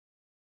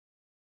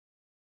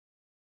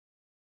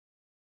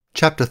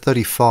Chapter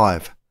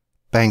 35.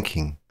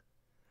 Banking.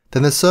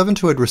 Then the servant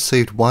who had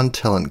received 1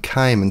 talent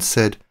came and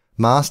said,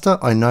 Master,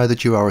 I know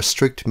that you are a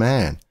strict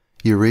man.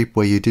 You reap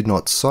where you did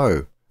not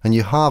sow, and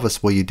you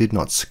harvest where you did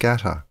not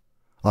scatter.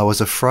 I was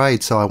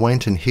afraid, so I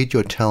went and hid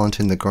your talent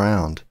in the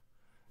ground.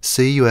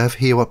 See, you have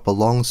here what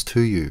belongs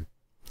to you.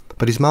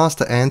 But his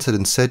master answered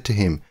and said to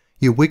him,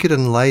 You wicked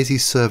and lazy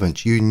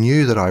servant, you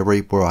knew that I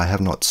reap where I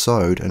have not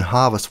sowed, and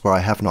harvest where I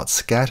have not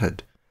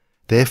scattered.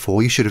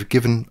 Therefore you should have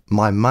given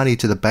my money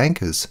to the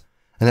bankers,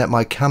 and at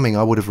my coming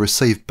I would have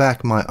received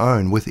back my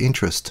own with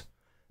interest.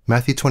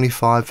 Matthew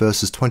 25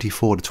 verses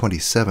 24 to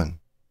 27.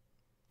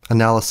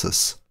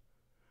 Analysis.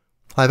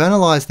 I have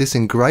analysed this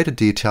in greater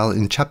detail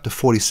in chapter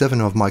 47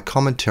 of my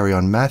commentary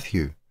on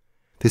Matthew.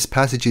 This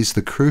passage is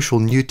the crucial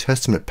New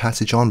Testament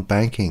passage on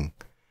banking.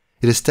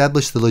 It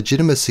established the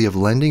legitimacy of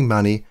lending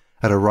money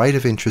at a rate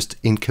of interest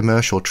in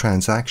commercial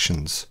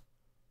transactions.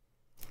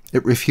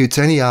 It refutes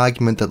any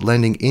argument that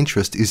lending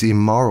interest is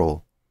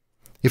immoral.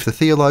 If the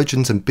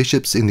theologians and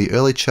bishops in the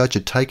early church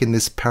had taken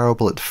this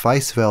parable at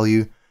face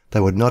value, they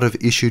would not have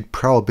issued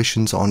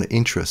prohibitions on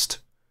interest.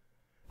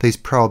 These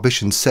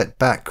prohibitions set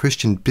back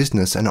Christian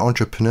business and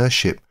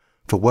entrepreneurship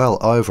for well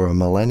over a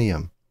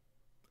millennium.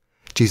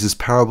 Jesus'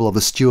 parable of the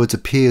stewards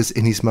appears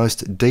in his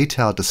most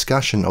detailed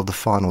discussion of the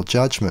final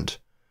judgment.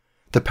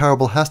 The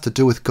parable has to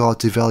do with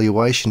God's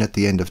evaluation at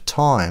the end of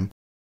time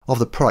of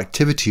the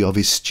productivity of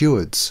his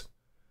stewards.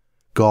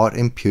 God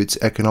imputes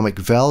economic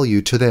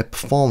value to their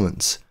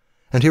performance,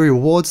 and he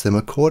rewards them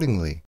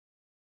accordingly.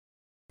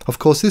 Of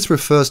course, this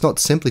refers not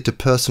simply to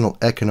personal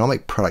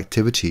economic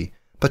productivity,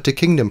 but to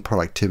kingdom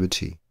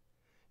productivity.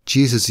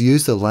 Jesus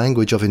used the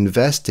language of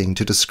investing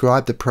to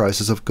describe the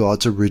process of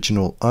God's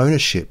original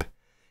ownership,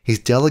 his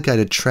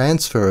delegated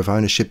transfer of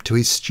ownership to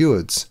his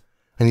stewards,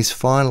 and his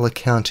final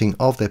accounting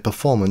of their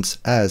performance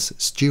as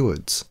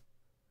stewards.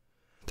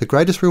 The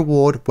greatest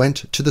reward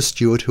went to the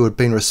steward who had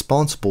been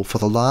responsible for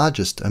the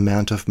largest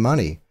amount of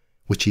money,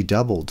 which he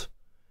doubled.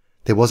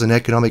 There was an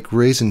economic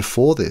reason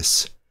for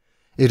this.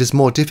 It is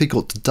more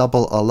difficult to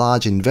double a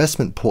large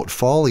investment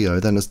portfolio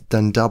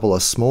than double a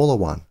smaller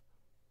one.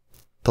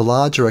 The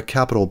larger a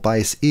capital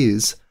base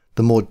is,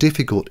 the more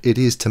difficult it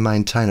is to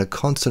maintain a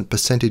constant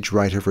percentage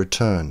rate of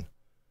return.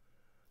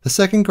 The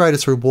second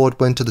greatest reward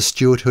went to the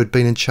steward who had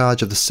been in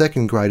charge of the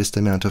second greatest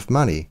amount of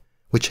money,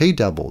 which he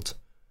doubled.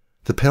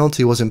 The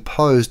penalty was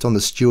imposed on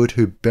the steward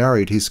who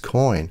buried his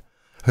coin,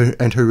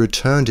 and who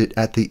returned it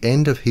at the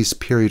end of his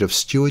period of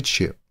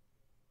stewardship.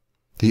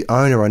 The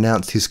owner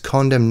announced his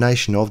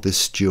condemnation of this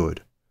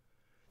steward.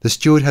 The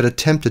steward had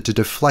attempted to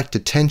deflect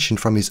attention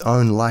from his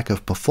own lack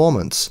of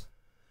performance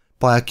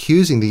by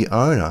accusing the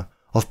owner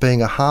of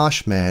being a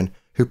harsh man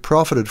who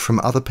profited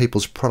from other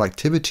people's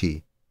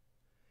productivity.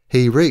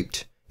 He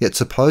reaped, yet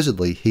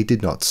supposedly he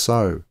did not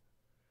sow.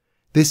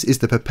 This is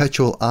the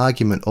perpetual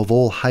argument of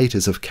all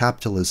haters of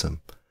capitalism.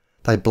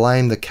 They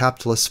blame the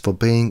capitalists for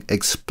being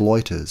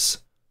exploiters.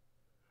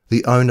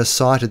 The owner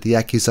cited the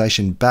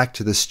accusation back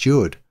to the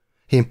steward.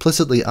 He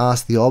implicitly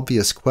asked the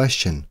obvious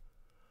question,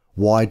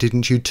 why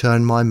didn't you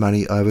turn my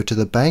money over to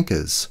the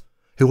bankers,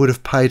 who would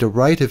have paid a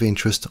rate of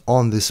interest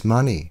on this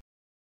money?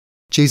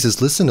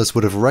 Jesus' listeners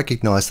would have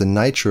recognized the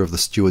nature of the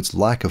steward's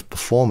lack of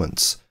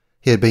performance.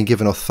 He had been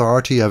given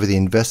authority over the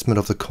investment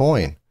of the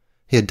coin.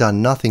 He had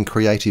done nothing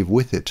creative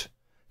with it.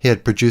 He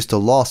had produced a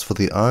loss for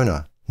the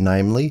owner,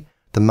 namely,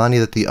 the money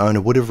that the owner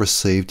would have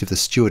received if the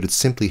steward had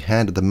simply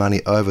handed the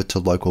money over to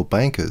local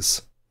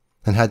bankers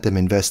and had them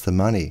invest the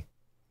money.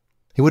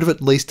 He would have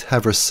at least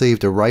have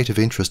received a rate of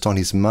interest on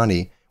his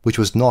money which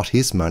was not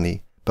his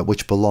money, but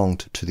which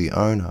belonged to the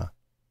owner.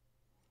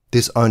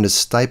 This owner's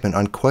statement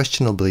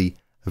unquestionably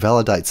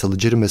validates the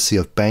legitimacy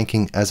of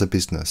banking as a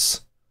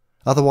business.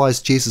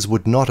 Otherwise, Jesus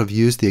would not have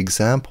used the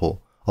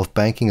example of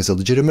banking as a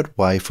legitimate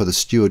way for the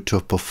steward to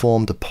have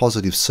performed a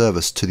positive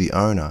service to the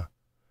owner.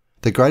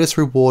 The greatest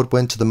reward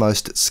went to the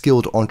most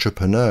skilled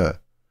entrepreneur,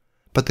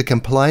 but the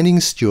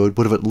complaining steward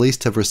would have at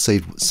least have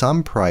received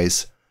some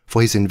praise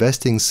for his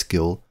investing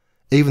skill,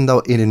 even though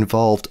it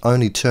involved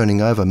only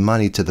turning over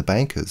money to the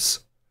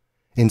bankers.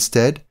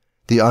 Instead,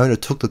 the owner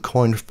took the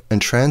coin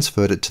and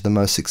transferred it to the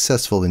most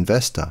successful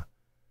investor.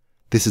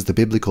 This is the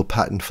biblical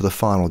pattern for the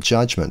final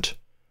judgment.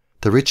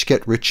 The rich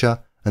get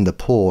richer and the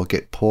poor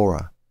get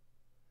poorer.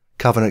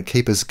 Covenant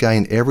keepers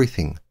gain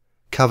everything.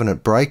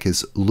 Covenant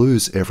breakers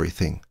lose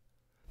everything.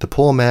 The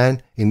poor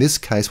man in this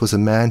case was a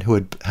man who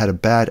had a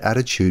bad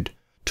attitude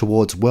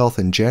towards wealth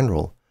in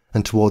general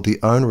and toward the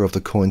owner of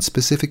the coin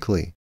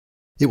specifically.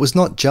 It was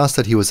not just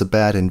that he was a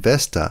bad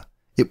investor,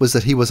 it was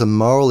that he was a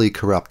morally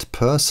corrupt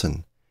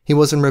person. He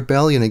was in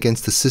rebellion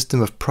against the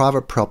system of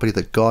private property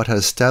that God had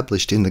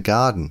established in the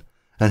garden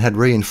and had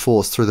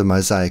reinforced through the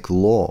Mosaic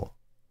law.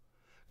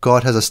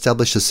 God has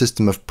established a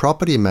system of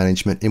property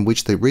management in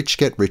which the rich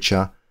get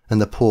richer and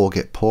the poor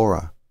get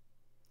poorer.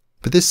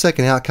 But this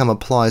second outcome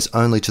applies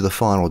only to the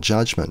final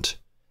judgment.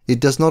 It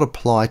does not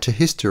apply to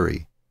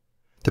history.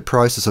 The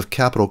process of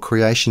capital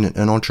creation and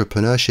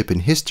entrepreneurship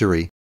in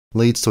history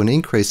leads to an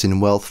increase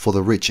in wealth for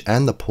the rich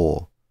and the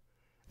poor.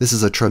 This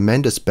is a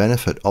tremendous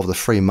benefit of the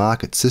free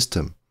market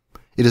system.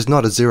 It is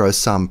not a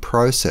zero-sum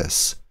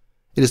process.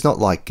 It is not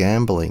like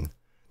gambling.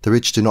 The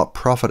rich do not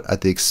profit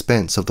at the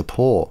expense of the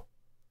poor.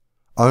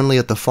 Only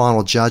at the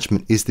final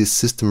judgment is this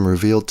system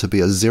revealed to be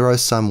a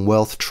zero-sum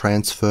wealth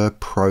transfer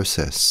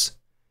process.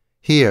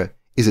 Here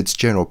is its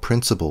general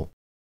principle.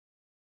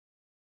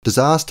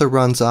 Disaster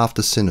runs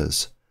after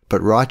sinners,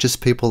 but righteous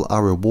people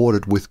are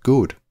rewarded with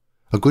good.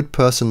 A good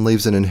person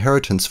leaves an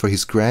inheritance for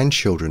his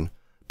grandchildren,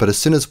 but a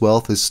sinner's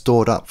wealth is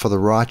stored up for the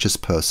righteous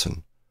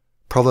person.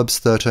 Proverbs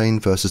 13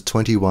 verses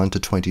 21 to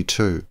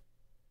 22.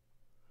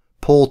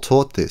 Paul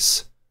taught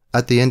this.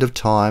 At the end of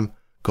time,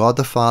 God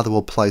the Father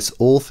will place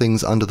all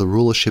things under the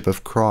rulership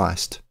of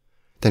Christ.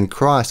 Then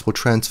Christ will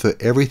transfer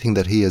everything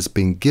that he has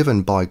been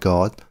given by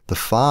God the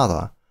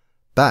Father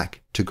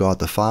back to God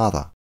the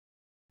Father.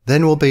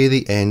 Then will be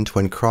the end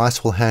when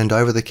Christ will hand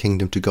over the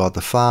kingdom to God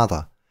the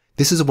Father.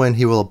 This is when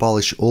he will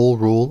abolish all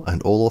rule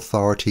and all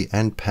authority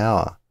and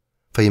power,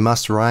 for he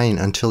must reign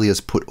until he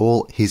has put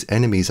all his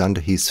enemies under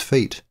his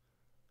feet.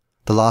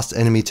 The last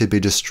enemy to be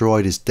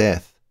destroyed is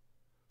death.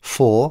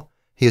 For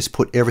he has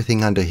put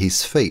everything under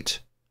his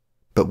feet.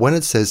 But when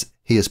it says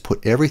he has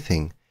put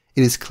everything,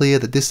 it is clear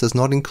that this does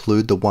not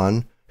include the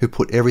one who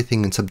put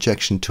everything in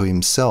subjection to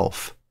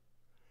himself.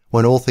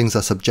 When all things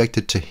are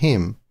subjected to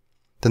him,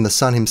 then the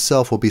Son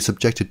himself will be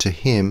subjected to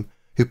him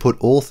who put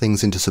all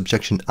things into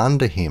subjection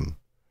under him,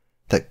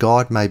 that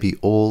God may be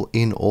all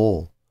in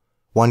all.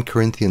 1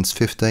 Corinthians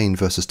 15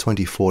 verses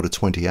 24 to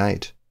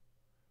 28.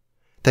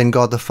 Then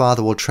God the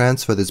Father will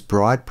transfer this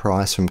bride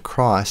price from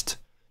Christ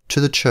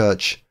to the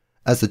church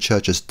as the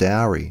church's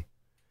dowry.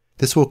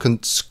 This will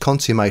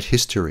consummate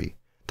history,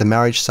 the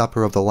marriage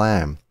supper of the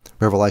Lamb,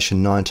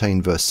 Revelation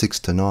 19 verse 6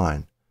 to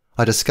 9.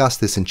 I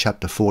discussed this in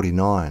chapter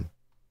 49.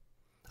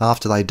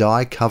 After they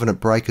die, covenant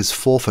breakers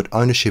forfeit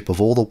ownership of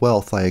all the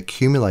wealth they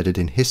accumulated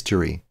in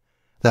history.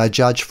 They are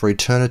judged for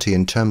eternity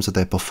in terms of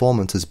their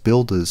performance as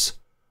builders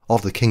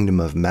of the kingdom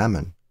of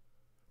Mammon.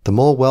 The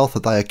more wealth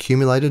that they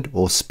accumulated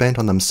or spent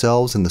on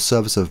themselves in the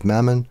service of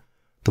Mammon,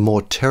 the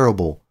more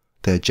terrible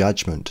their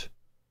judgment.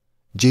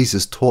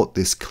 Jesus taught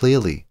this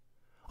clearly.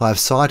 I have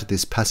cited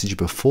this passage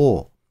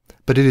before,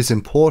 but it is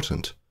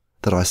important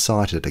that I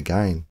cite it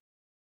again.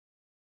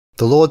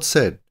 The Lord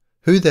said,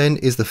 "Who then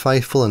is the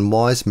faithful and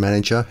wise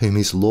manager whom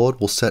his Lord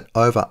will set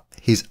over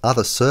his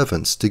other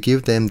servants to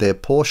give them their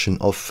portion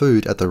of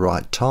food at the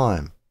right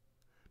time?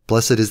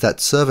 Blessed is that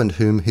servant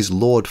whom his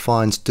Lord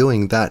finds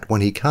doing that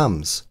when he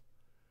comes.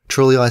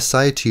 Truly I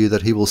say to you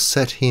that he will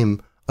set him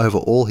over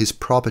all his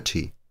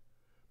property.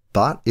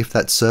 But if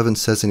that servant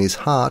says in his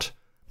heart,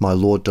 'My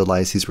Lord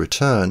delays his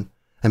return,'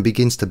 and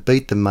begins to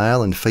beat the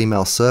male and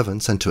female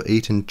servants and to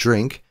eat and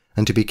drink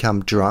and to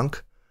become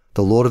drunk,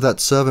 the Lord of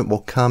that servant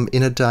will come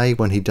in a day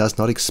when he does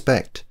not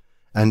expect,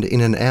 and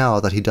in an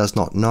hour that he does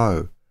not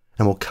know,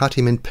 and will cut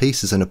him in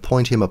pieces and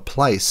appoint him a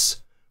place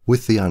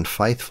with the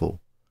unfaithful.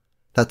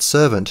 That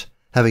servant,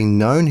 having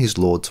known his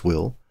Lord's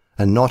will,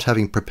 and not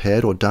having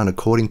prepared or done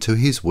according to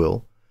his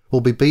will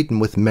be beaten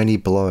with many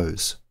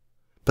blows.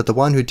 But the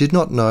one who did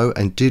not know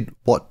and did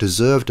what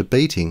deserved a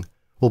beating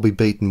will be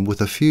beaten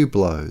with a few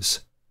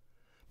blows.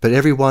 But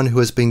every one who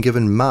has been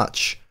given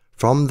much,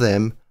 from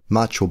them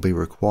much will be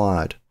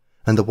required,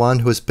 and the one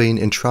who has been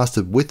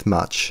entrusted with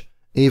much,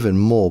 even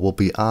more will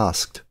be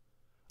asked."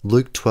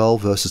 Luke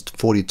 12 verses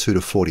 42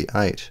 to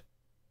 48.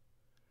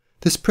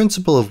 This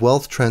principle of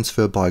wealth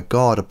transfer by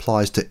God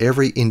applies to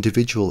every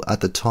individual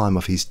at the time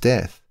of his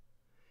death.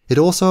 It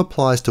also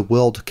applies to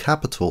world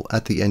capital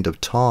at the end of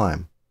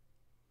time.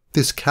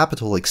 This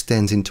capital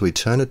extends into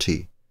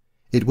eternity.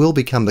 It will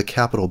become the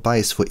capital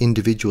base for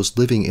individuals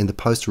living in the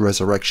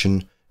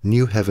post-resurrection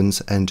new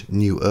heavens and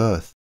new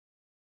earth.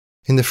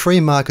 In the free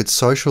market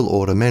social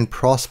order, men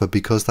prosper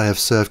because they have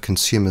served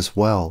consumers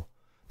well.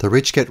 The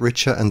rich get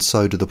richer and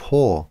so do the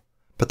poor.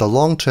 But the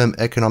long-term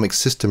economic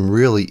system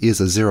really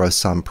is a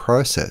zero-sum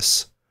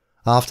process.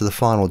 After the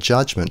final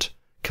judgment,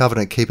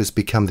 covenant keepers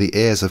become the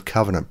heirs of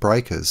covenant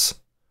breakers.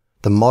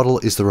 The model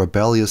is the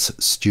rebellious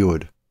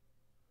steward.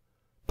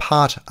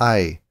 Part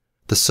A.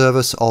 The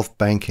service of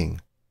banking.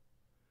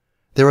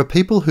 There are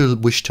people who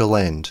wish to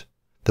lend.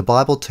 The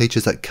Bible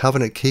teaches that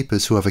covenant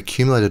keepers who have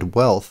accumulated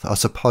wealth are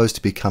supposed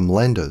to become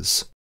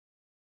lenders.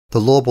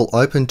 The Lord will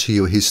open to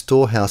you his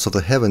storehouse of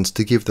the heavens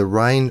to give the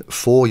rain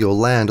for your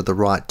land at the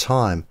right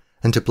time,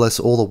 and to bless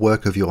all the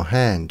work of your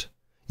hand.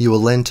 You will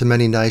lend to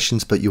many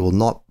nations, but you will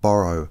not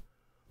borrow.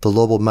 The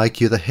Lord will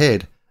make you the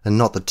head and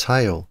not the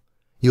tail.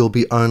 You will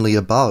be only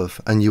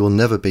above, and you will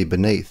never be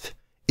beneath,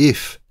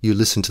 if you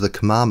listen to the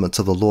commandments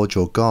of the Lord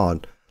your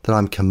God that I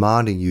am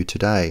commanding you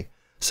today,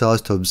 so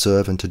as to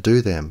observe and to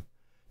do them.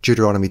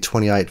 Deuteronomy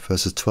 28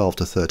 verses 12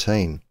 to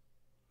 13.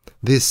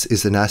 This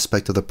is an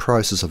aspect of the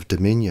process of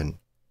dominion.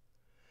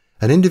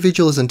 An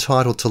individual is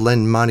entitled to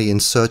lend money in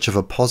search of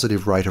a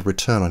positive rate of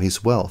return on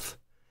his wealth.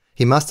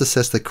 He must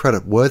assess the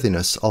credit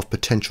worthiness of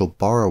potential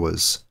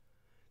borrowers.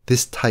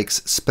 This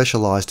takes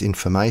specialized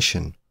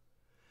information.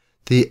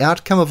 The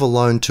outcome of a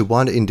loan to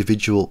one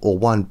individual or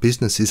one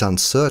business is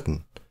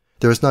uncertain.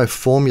 There is no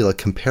formula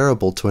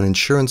comparable to an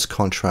insurance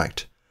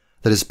contract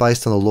that is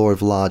based on the law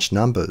of large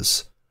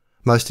numbers.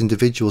 Most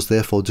individuals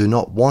therefore do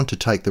not want to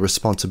take the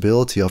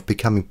responsibility of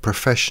becoming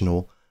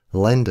professional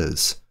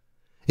lenders.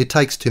 It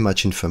takes too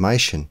much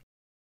information.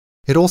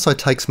 It also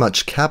takes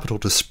much capital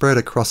to spread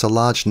across a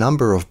large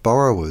number of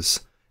borrowers,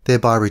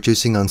 thereby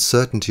reducing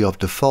uncertainty of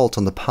default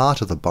on the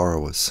part of the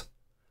borrowers.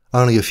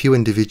 Only a few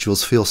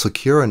individuals feel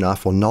secure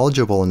enough or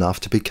knowledgeable enough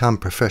to become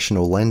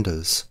professional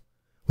lenders.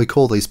 We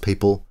call these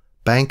people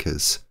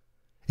bankers.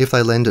 If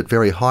they lend at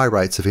very high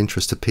rates of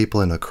interest to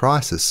people in a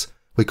crisis,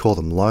 we call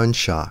them loan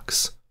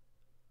sharks.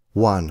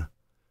 1.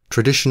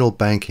 Traditional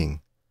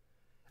banking.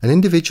 An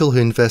individual who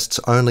invests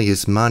only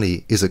his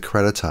money is a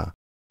creditor.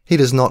 He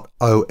does not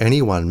owe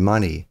anyone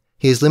money.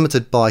 He is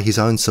limited by his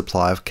own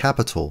supply of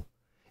capital.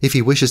 If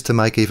he wishes to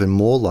make even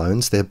more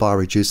loans, thereby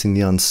reducing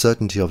the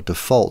uncertainty of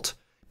default,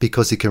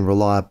 because he can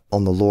rely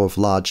on the law of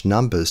large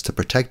numbers to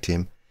protect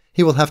him,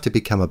 he will have to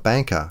become a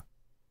banker.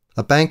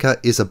 A banker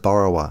is a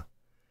borrower.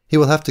 He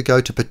will have to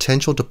go to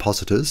potential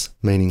depositors,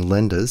 meaning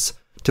lenders,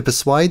 to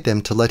persuade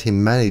them to let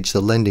him manage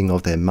the lending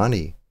of their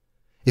money.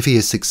 If he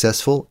is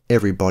successful,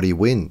 everybody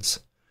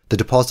wins. The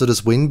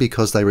depositors win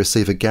because they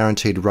receive a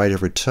guaranteed rate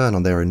of return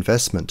on their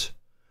investment.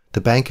 The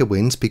banker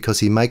wins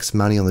because he makes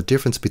money on the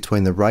difference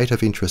between the rate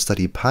of interest that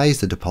he pays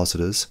the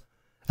depositors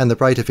and the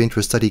rate of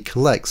interest that he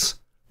collects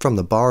from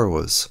the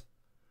borrowers.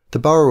 The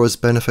borrowers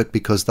benefit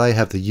because they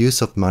have the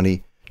use of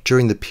money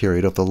during the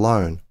period of the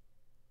loan.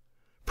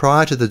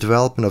 Prior to the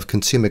development of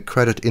consumer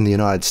credit in the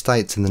United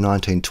States in the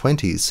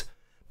 1920s,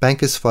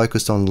 bankers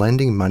focused on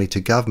lending money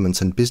to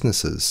governments and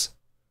businesses.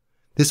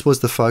 This was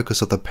the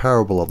focus of the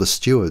parable of the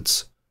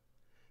stewards.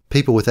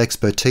 People with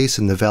expertise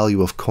in the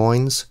value of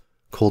coins,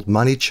 called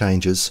money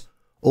changers,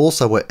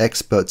 also were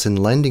experts in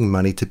lending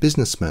money to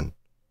businessmen.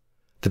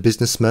 The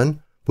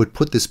businessmen would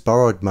put this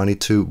borrowed money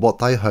to what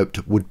they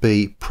hoped would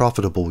be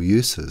profitable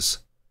uses.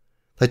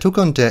 They took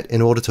on debt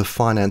in order to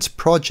finance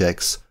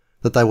projects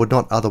that they would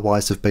not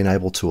otherwise have been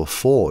able to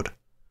afford.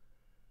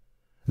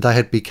 They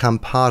had become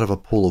part of a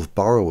pool of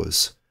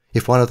borrowers.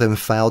 If one of them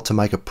failed to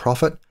make a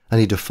profit and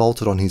he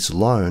defaulted on his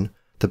loan,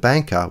 the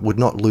banker would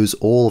not lose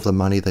all of the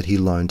money that he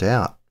loaned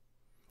out.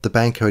 The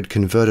banker had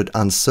converted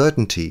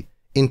uncertainty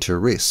into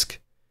risk.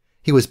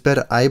 He was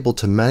better able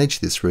to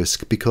manage this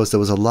risk because there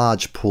was a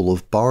large pool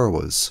of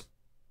borrowers.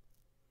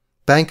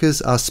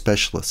 Bankers are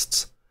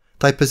specialists.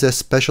 They possess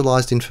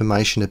specialized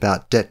information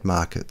about debt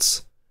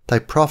markets. They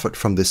profit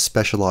from this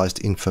specialized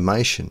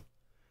information.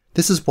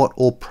 This is what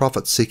all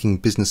profit-seeking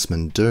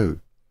businessmen do.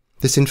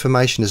 This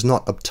information is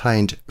not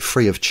obtained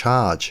free of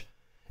charge.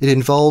 It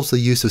involves the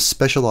use of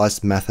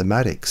specialized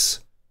mathematics.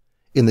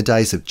 In the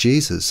days of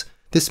Jesus,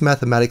 this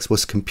mathematics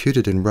was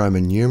computed in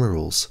Roman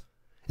numerals.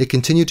 It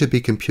continued to be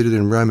computed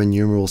in Roman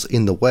numerals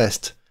in the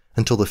West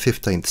until the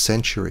 15th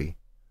century.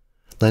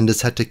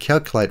 Lenders had to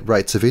calculate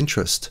rates of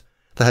interest.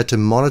 They had to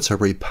monitor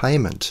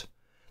repayment.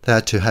 They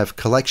had to have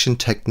collection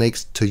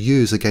techniques to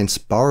use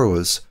against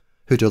borrowers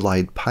who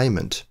delayed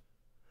payment.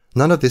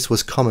 None of this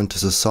was common to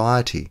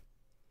society.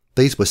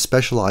 These were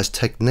specialized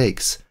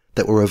techniques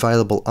that were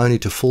available only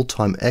to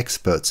full-time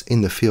experts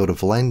in the field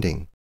of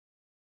lending.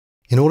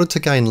 In order to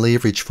gain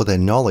leverage for their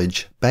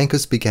knowledge,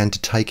 bankers began to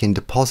take in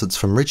deposits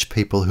from rich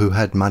people who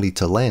had money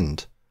to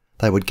lend.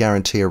 They would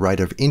guarantee a rate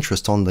of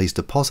interest on these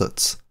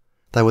deposits.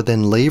 They would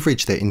then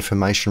leverage their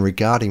information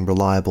regarding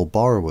reliable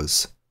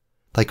borrowers.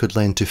 They could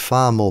lend to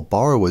far more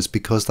borrowers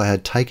because they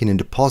had taken in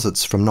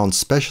deposits from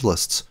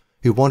non-specialists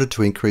who wanted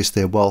to increase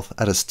their wealth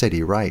at a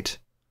steady rate.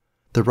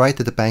 The rate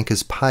that the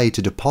bankers paid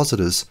to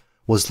depositors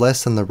was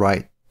less than the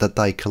rate that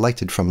they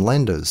collected from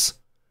lenders.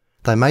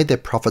 They made their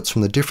profits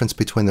from the difference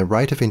between the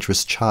rate of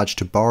interest charged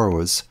to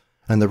borrowers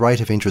and the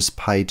rate of interest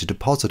paid to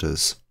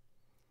depositors.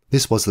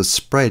 This was the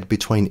spread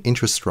between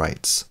interest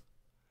rates.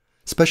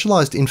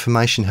 Specialized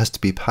information has to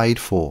be paid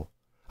for.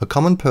 A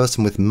common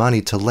person with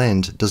money to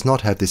lend does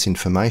not have this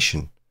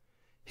information.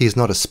 He is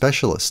not a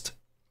specialist.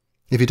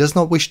 If he does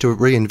not wish to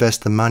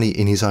reinvest the money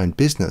in his own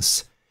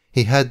business,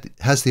 he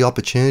has the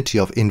opportunity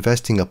of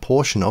investing a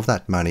portion of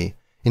that money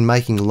in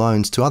making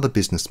loans to other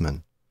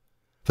businessmen.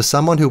 For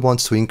someone who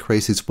wants to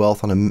increase his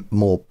wealth on a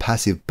more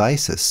passive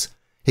basis,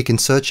 he can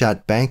search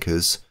out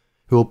bankers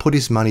who will put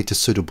his money to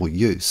suitable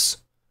use.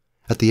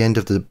 At the end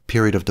of the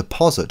period of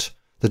deposit,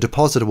 the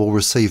depositor will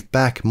receive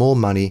back more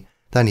money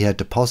than he had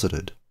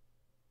deposited.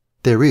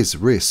 There is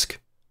risk.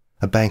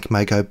 A bank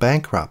may go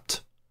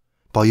bankrupt.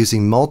 By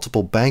using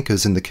multiple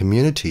bankers in the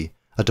community,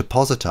 a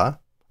depositor,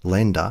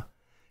 lender,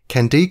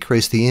 can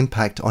decrease the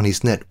impact on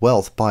his net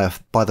wealth by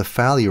the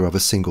failure of a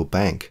single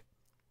bank.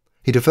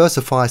 He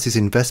diversifies his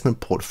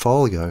investment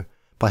portfolio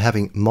by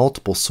having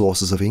multiple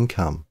sources of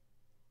income.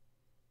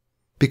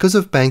 Because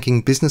of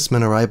banking,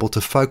 businessmen are able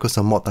to focus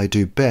on what they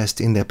do best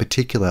in their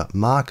particular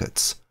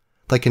markets.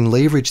 They can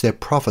leverage their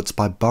profits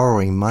by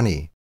borrowing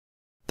money.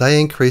 They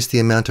increase the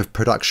amount of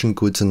production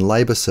goods and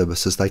labour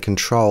services they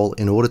control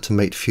in order to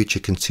meet future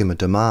consumer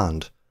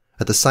demand.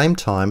 At the same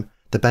time,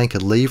 the banker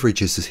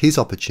leverages his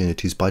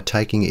opportunities by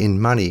taking in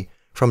money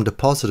from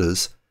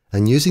depositors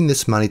and using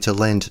this money to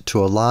lend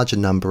to a larger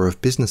number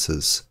of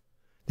businesses.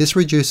 This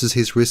reduces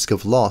his risk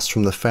of loss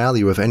from the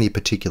failure of any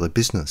particular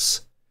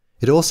business.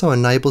 It also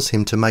enables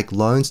him to make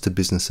loans to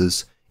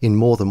businesses in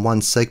more than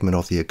one segment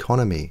of the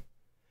economy.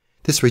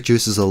 This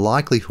reduces the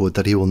likelihood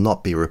that he will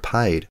not be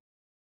repaid.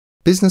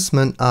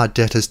 Businessmen are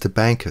debtors to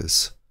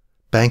bankers.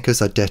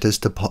 Bankers are debtors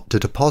to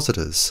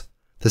depositors.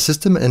 The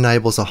system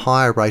enables a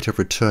higher rate of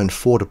return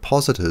for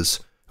depositors,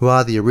 who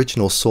are the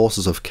original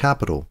sources of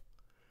capital.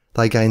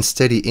 They gain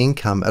steady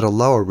income at a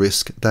lower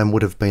risk than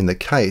would have been the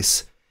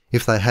case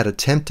if they had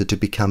attempted to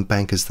become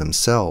bankers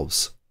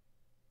themselves.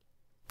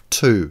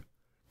 2.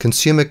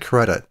 Consumer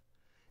credit.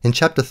 In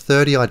Chapter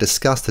 30 I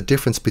discussed the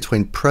difference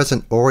between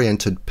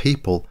present-oriented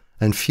people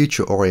and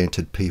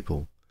future-oriented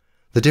people.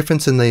 The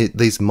difference in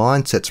these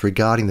mindsets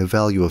regarding the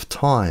value of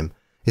time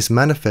is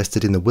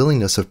manifested in the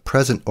willingness of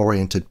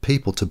present-oriented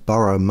people to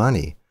borrow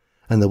money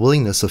and the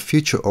willingness of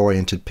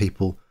future-oriented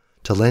people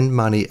to lend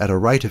money at a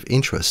rate of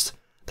interest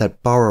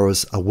that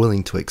borrowers are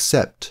willing to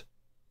accept.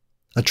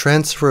 A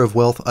transfer of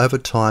wealth over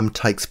time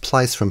takes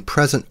place from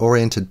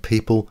present-oriented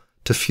people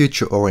to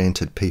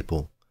future-oriented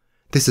people.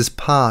 This is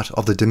part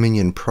of the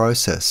dominion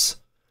process.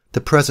 The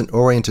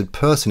present-oriented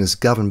person is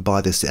governed by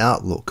this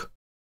outlook.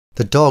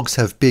 The dogs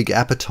have big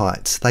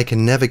appetites. They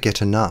can never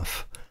get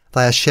enough.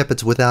 They are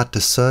shepherds without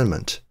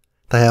discernment.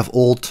 They have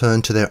all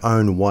turned to their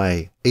own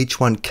way, each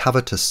one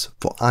covetous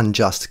for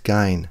unjust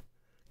gain.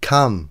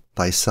 Come,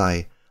 they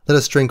say, let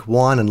us drink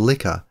wine and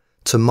liquor.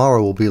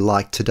 Tomorrow will be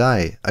like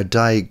today, a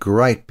day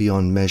great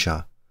beyond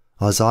measure.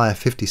 Isaiah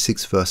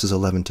 56 verses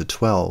 11 to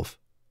 12.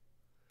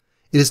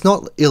 It is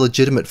not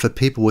illegitimate for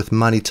people with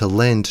money to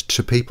lend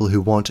to people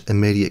who want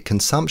immediate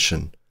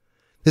consumption.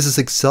 This has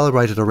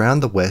accelerated around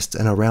the West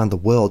and around the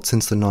world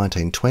since the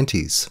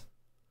 1920s.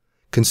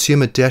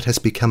 Consumer debt has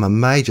become a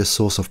major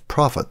source of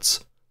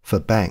profits for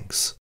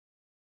banks.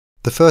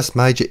 The first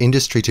major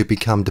industry to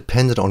become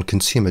dependent on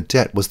consumer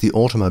debt was the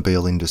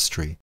automobile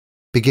industry.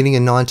 Beginning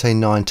in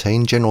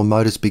 1919, General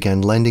Motors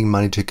began lending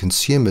money to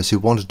consumers who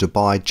wanted to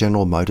buy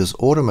General Motors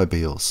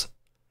automobiles.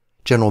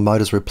 General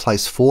Motors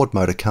replaced Ford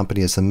Motor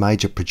Company as the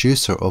major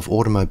producer of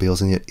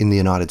automobiles in the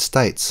United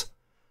States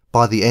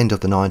by the end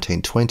of the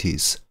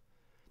 1920s.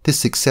 This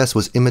success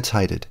was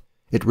imitated.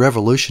 It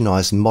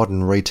revolutionized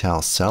modern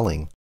retail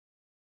selling.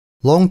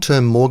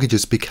 Long-term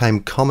mortgages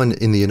became common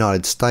in the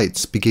United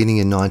States beginning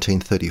in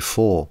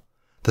 1934.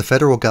 The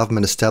federal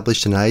government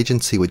established an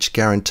agency which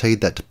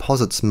guaranteed that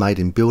deposits made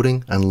in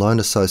building and loan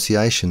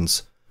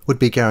associations would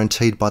be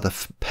guaranteed by the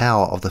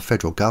power of the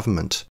federal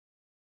government.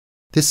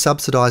 This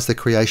subsidized the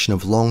creation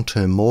of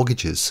long-term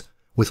mortgages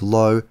with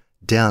low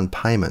down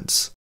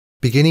payments.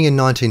 Beginning in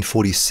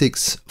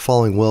 1946,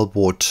 following World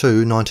War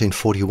II,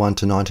 1941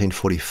 to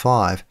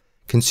 1945,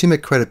 consumer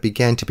credit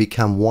began to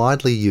become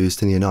widely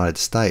used in the United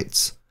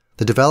States.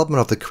 The development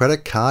of the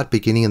credit card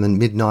beginning in the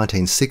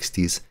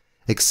mid-1960s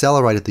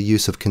accelerated the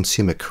use of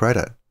consumer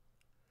credit.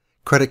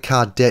 Credit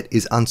card debt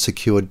is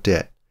unsecured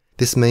debt.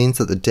 This means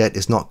that the debt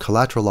is not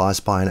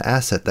collateralized by an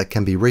asset that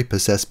can be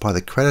repossessed by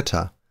the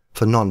creditor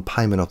for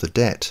non-payment of the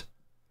debt.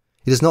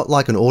 It is not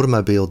like an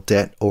automobile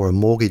debt or a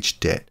mortgage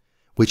debt,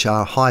 which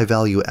are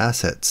high-value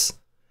assets.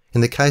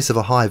 In the case of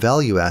a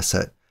high-value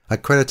asset, a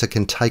creditor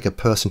can take a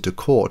person to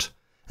court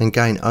and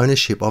gain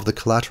ownership of the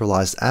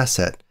collateralized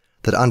asset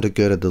that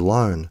undergirded the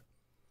loan.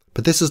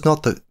 But this is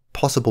not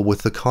possible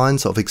with the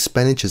kinds of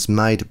expenditures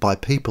made by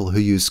people who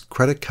use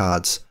credit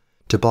cards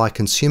to buy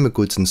consumer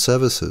goods and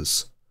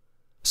services.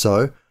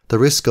 So, the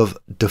risk of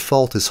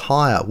default is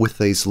higher with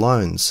these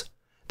loans.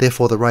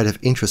 Therefore, the rate of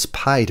interest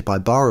paid by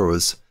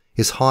borrowers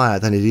is higher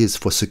than it is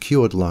for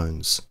secured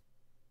loans.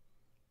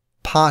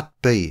 Part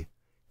B.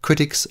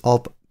 Critics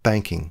of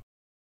banking.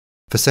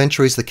 For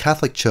centuries, the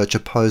Catholic Church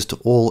opposed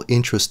all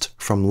interest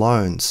from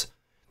loans.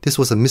 This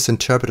was a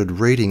misinterpreted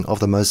reading of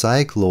the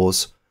Mosaic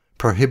laws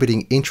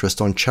prohibiting interest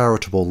on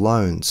charitable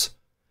loans.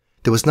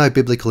 There was no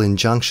biblical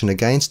injunction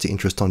against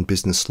interest on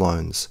business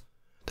loans.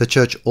 The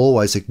Church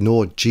always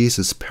ignored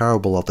Jesus'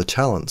 parable of the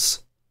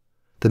talents.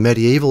 The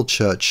medieval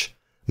Church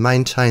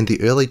maintained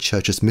the early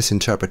Church's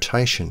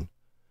misinterpretation.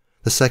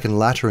 The Second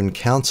Lateran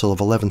Council of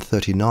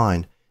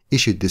 1139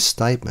 issued this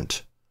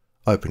statement,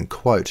 open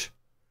quote,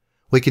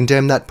 "We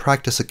condemn that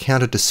practice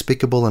accounted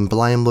despicable and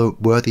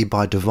blameworthy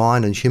by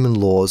divine and human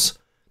laws,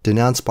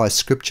 denounced by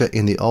Scripture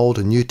in the Old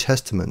and New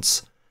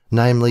Testaments,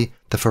 namely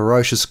the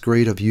ferocious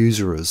greed of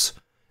usurers,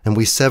 and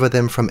we sever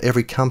them from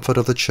every comfort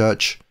of the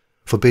Church,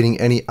 forbidding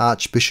any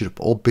archbishop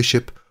or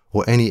bishop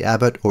or any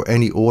abbot or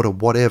any order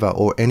whatever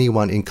or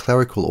anyone in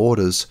clerical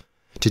orders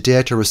to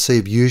dare to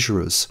receive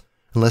usurers,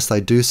 unless they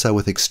do so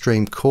with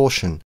extreme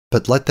caution,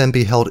 but let them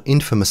be held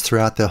infamous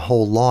throughout their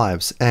whole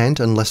lives, and,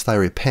 unless they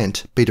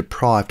repent, be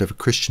deprived of a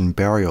Christian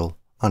burial."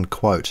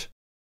 Unquote.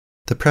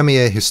 The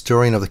premier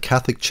historian of the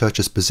Catholic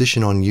Church's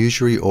position on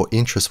usury or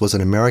interest was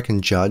an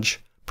American judge,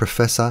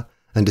 professor,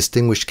 and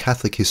distinguished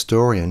Catholic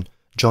historian,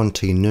 John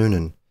T.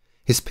 Noonan.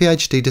 His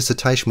PhD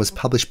dissertation was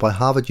published by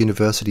Harvard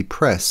University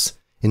Press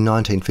in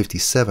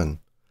 1957,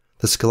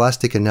 The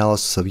Scholastic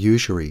Analysis of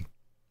Usury.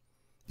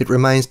 It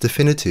remains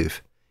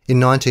definitive. In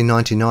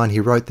 1999,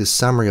 he wrote this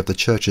summary of the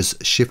Church's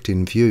shift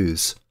in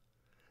views.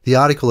 The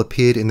article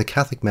appeared in the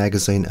Catholic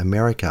magazine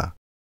America.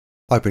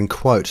 Open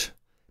quote,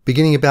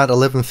 "Beginning about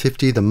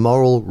 1150, the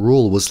moral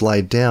rule was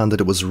laid down that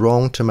it was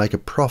wrong to make a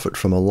profit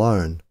from a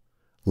loan.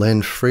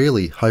 Lend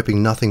freely,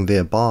 hoping nothing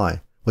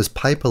thereby, was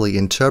papally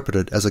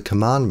interpreted as a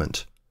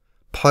commandment.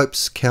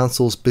 Popes,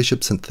 councils,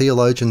 bishops and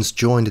theologians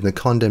joined in the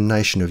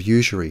condemnation of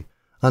usury,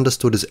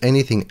 understood as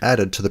anything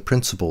added to the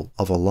principle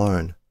of a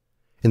loan.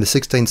 In the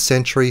 16th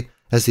century,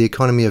 as the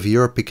economy of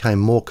Europe became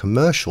more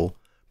commercial,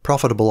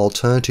 profitable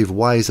alternative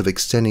ways of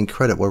extending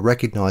credit were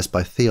recognised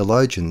by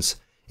theologians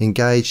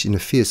engaged in a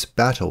fierce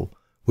battle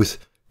with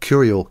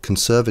curial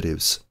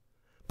conservatives.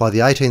 By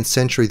the 18th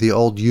century, the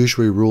old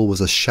usury rule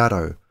was a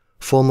shadow,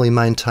 formerly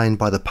maintained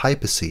by the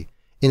papacy,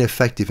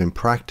 ineffective in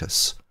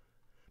practice.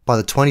 By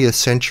the 20th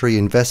century,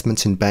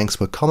 investments in banks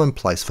were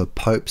commonplace for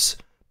popes,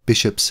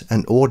 bishops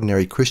and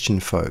ordinary Christian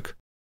folk.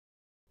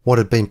 What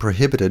had been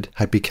prohibited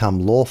had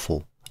become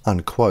lawful."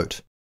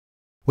 Unquote.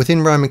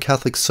 Within Roman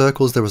Catholic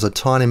circles, there was a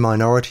tiny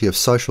minority of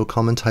social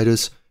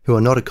commentators who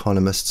are not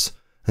economists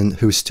and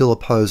who still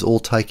oppose all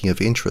taking of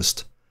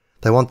interest.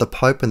 They want the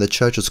Pope and the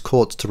Church's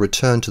courts to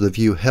return to the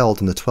view held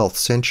in the 12th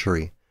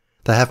century.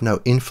 They have no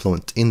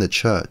influence in the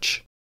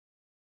Church.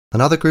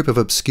 Another group of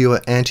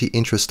obscure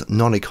anti-interest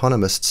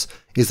non-economists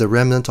is the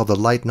remnant of the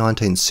late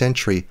 19th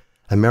century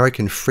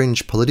American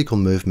fringe political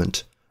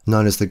movement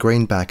known as the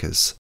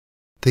Greenbackers.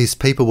 These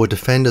people were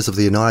defenders of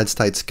the United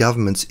States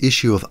government's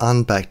issue of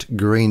unbacked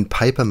green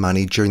paper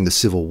money during the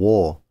Civil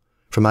War.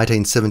 From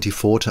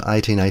 1874 to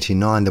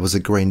 1889 there was a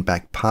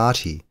Greenback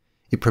Party.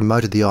 It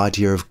promoted the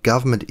idea of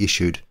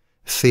government-issued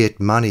fiat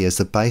money as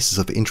the basis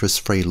of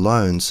interest-free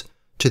loans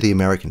to the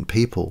American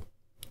people.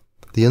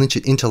 The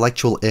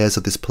intellectual heirs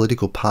of this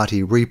political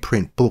party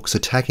reprint books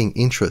attacking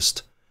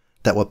interest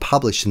that were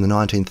published in the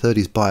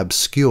 1930s by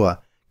obscure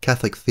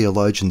Catholic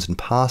theologians and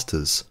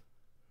pastors.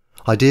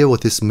 I deal with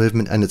this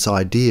movement and its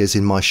ideas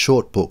in my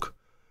short book,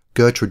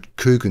 Gertrude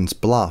Coogan's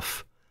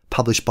Bluff,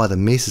 published by the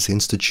Mises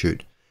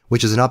Institute,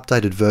 which is an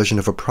updated version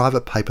of a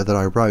private paper that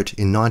I wrote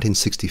in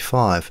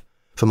 1965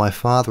 for my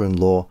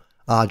father-in-law,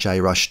 R.J.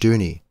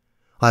 Rushdoony.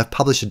 I have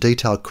published a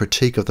detailed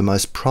critique of the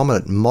most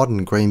prominent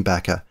modern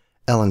greenbacker,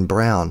 Alan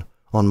Brown,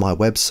 on my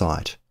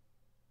website.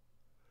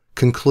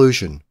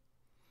 Conclusion.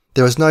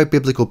 There is no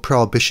biblical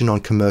prohibition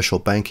on commercial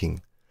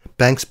banking.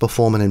 Banks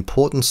perform an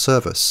important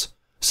service,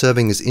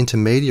 serving as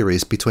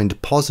intermediaries between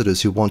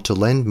depositors who want to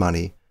lend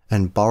money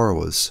and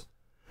borrowers.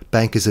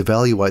 Bankers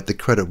evaluate the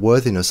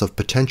creditworthiness of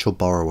potential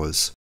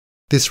borrowers.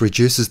 This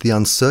reduces the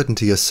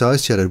uncertainty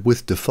associated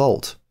with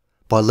default.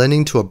 By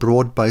lending to a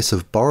broad base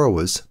of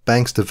borrowers,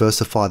 banks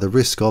diversify the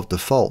risk of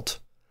default.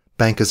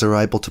 Bankers are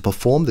able to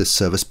perform this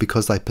service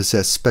because they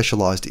possess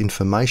specialized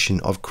information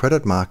of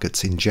credit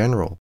markets in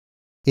general.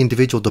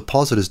 Individual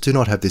depositors do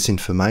not have this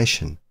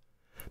information.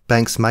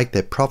 Banks make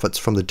their profits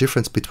from the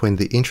difference between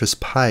the interest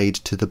paid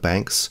to the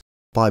banks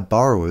by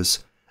borrowers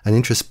and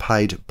interest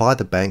paid by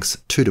the banks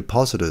to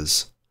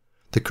depositors.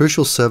 The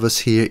crucial service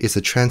here is the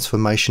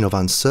transformation of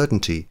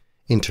uncertainty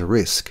into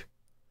risk.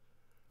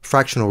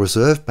 Fractional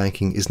reserve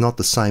banking is not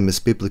the same as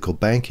biblical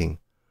banking.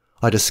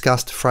 I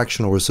discussed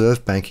fractional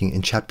reserve banking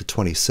in Chapter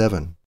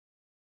 27.